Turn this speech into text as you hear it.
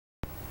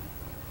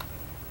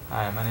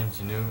Hi, my name is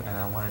Janu, and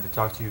I wanted to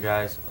talk to you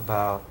guys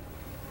about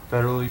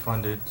federally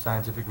funded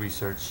scientific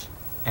research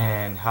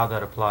and how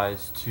that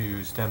applies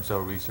to stem cell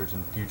research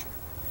in the future.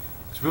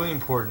 It's really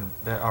important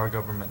that our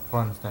government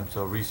funds stem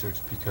cell research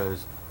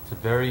because it's a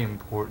very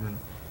important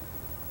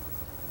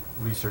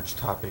research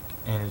topic,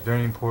 and it's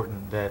very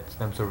important that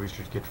stem cell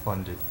research get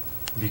funded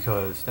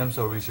because stem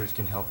cell research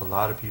can help a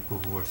lot of people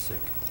who are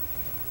sick.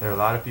 There are a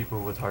lot of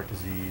people with heart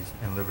disease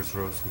and liver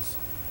cirrhosis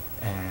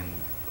and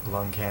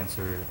lung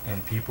cancer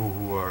and people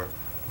who are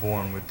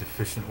born with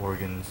deficient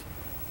organs,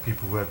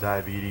 people who have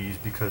diabetes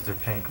because their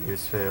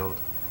pancreas failed.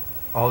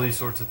 All these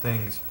sorts of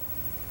things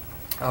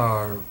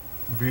are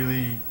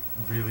really,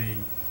 really,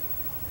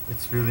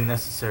 it's really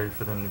necessary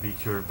for them to be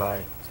cured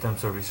by stem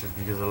cell research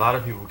because a lot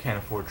of people can't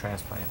afford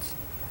transplants.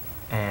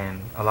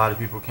 And a lot of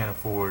people can't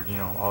afford,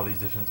 all these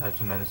different types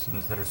of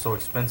medicines that are so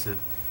expensive.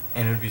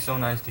 And it would be so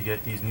nice to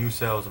get these new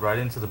cells right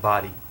into the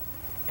body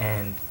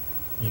and,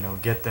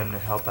 get them to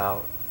help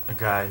out a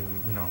guy who,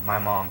 my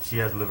mom, she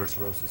has liver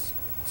cirrhosis.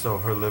 So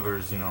her liver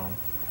is,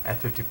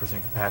 at 50%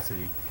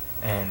 capacity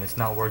and it's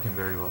not working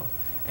very well.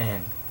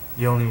 And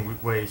the only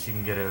way she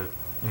can get it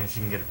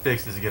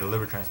fixed is to get a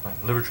liver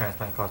transplant. Liver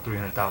transplant costs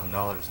 $300,000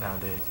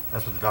 nowadays.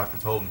 That's what the doctor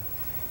told me.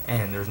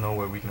 And there's no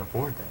way we can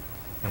afford that.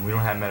 And we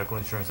don't have medical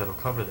insurance that'll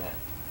cover that.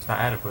 It's not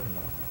adequate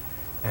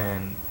enough.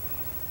 And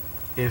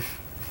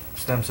if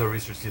stem cell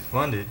research gets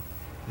funded,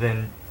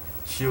 then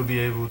she'll be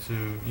able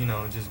to,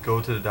 just go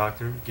to the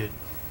doctor, get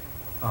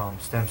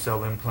stem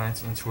cell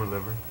implants into her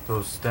liver.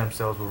 Those stem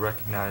cells will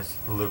recognize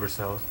the liver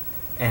cells,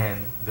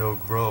 and they'll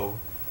grow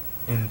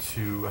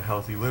into a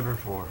healthy liver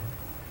for her.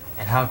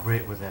 And how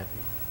great would that be?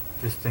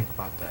 Just think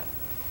about that.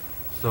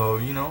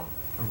 So,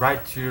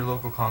 write to your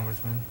local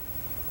congressman,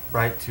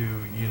 write to,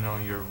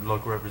 your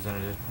local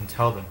representative, and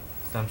tell them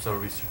stem cell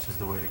research is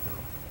the way to go.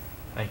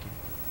 Thank you.